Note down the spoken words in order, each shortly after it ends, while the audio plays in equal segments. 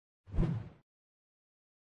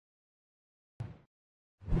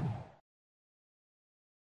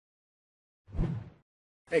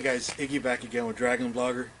Hey guys, Iggy back again with Dragon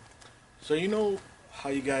Blogger. So you know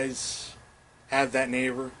how you guys have that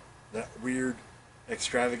neighbor, that weird,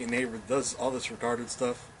 extravagant neighbor that does all this retarded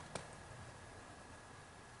stuff?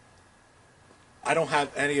 I don't have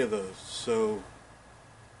any of those, so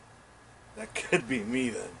that could be me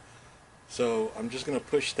then. So I'm just going to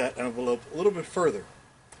push that envelope a little bit further.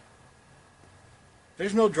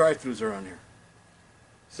 There's no drive-thrus around here.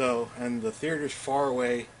 So, and the theater's far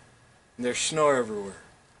away, and there's snow everywhere.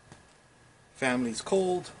 Family's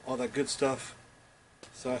cold, all that good stuff.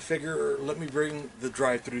 So I figure, let me bring the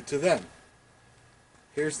drive-thru to them.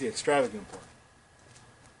 Here's the extravagant part.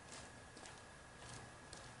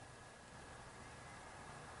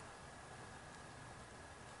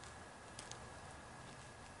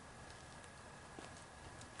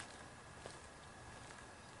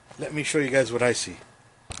 Let me show you guys what I see.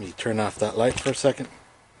 Let me turn off that light for a second.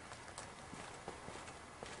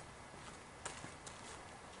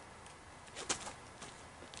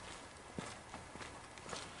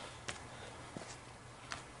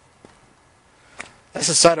 That's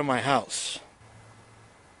the side of my house.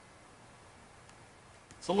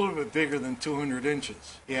 It's a little bit bigger than 200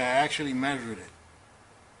 inches. Yeah, I actually measured it.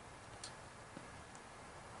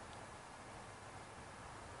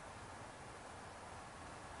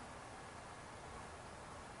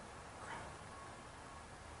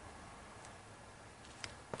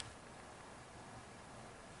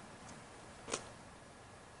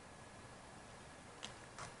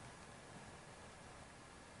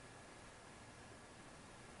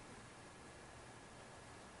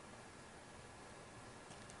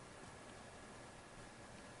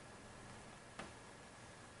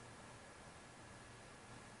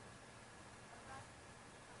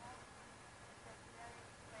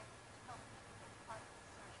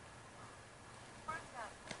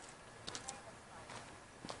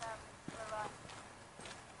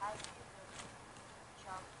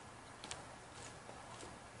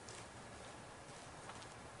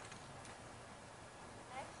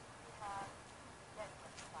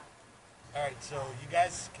 Alright, so you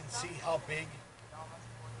guys can see how big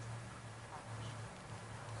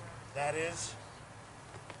that is.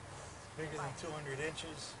 It's bigger than 200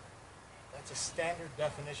 inches. That's a standard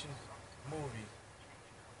definition movie.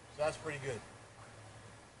 So that's pretty good.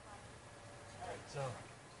 Alright, so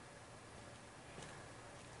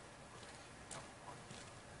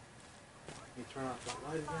let me turn off that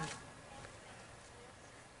light again.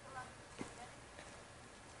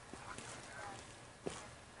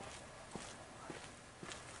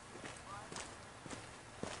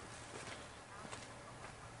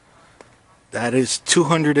 That is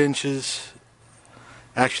 200 inches,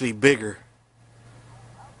 actually bigger.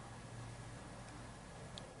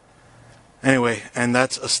 Anyway, and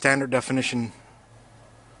that's a standard definition,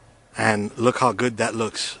 and look how good that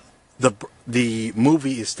looks. The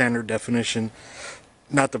movie is standard definition,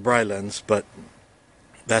 not the Brilens, but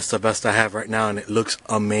that's the best I have right now, and it looks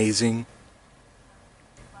amazing.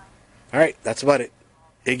 Alright, that's about it.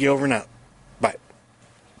 Iggy over and out.